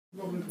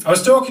I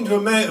was talking to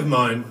a mate of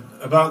mine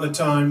about the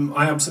time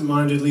I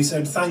absent-mindedly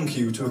said thank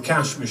you to a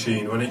cash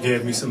machine when it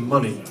gave me some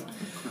money.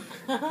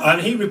 And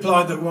he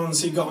replied that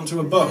once he got onto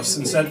a bus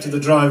and said to the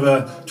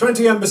driver,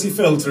 20 embassy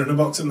filter and a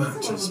box of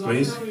matches,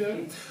 please.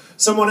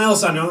 Someone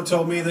else I know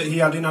told me that he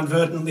had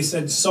inadvertently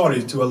said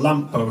sorry to a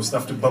lamppost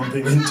after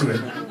bumping into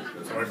it.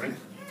 Sorry.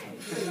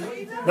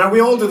 Now, we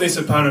all do this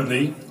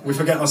apparently. We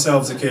forget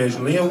ourselves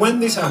occasionally, and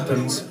when this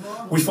happens,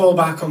 we fall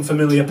back on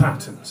familiar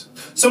patterns.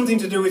 Something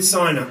to do with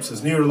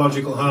synapses,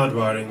 neurological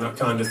hardwiring, that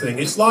kind of thing.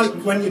 It's like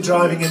when you're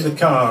driving in the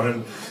car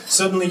and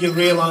suddenly you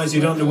realise you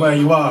don't know where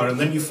you are, and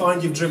then you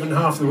find you've driven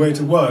half the way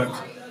to work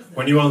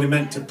when you only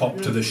meant to pop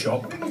to the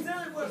shop.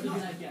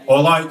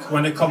 Or like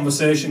when a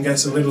conversation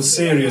gets a little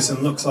serious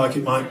and looks like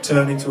it might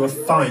turn into a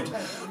fight.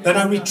 Then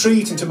I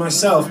retreat into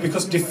myself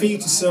because defeat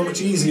is so much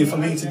easier for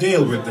me to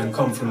deal with than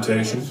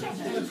confrontation.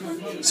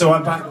 So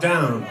I back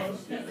down.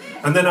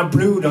 And then I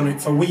brood on it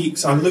for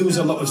weeks. I lose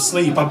a lot of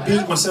sleep. I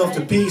beat myself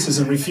to pieces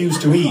and refuse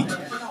to eat.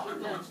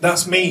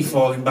 That's me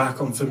falling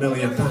back on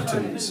familiar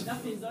patterns.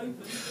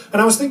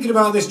 And I was thinking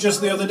about this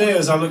just the other day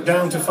as I looked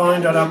down to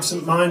find I'd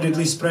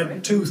absent-mindedly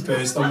spread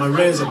toothpaste on my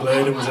razor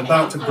blade and was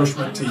about to brush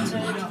my teeth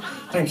with it.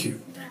 Thank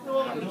you.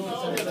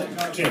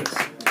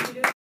 Cheers.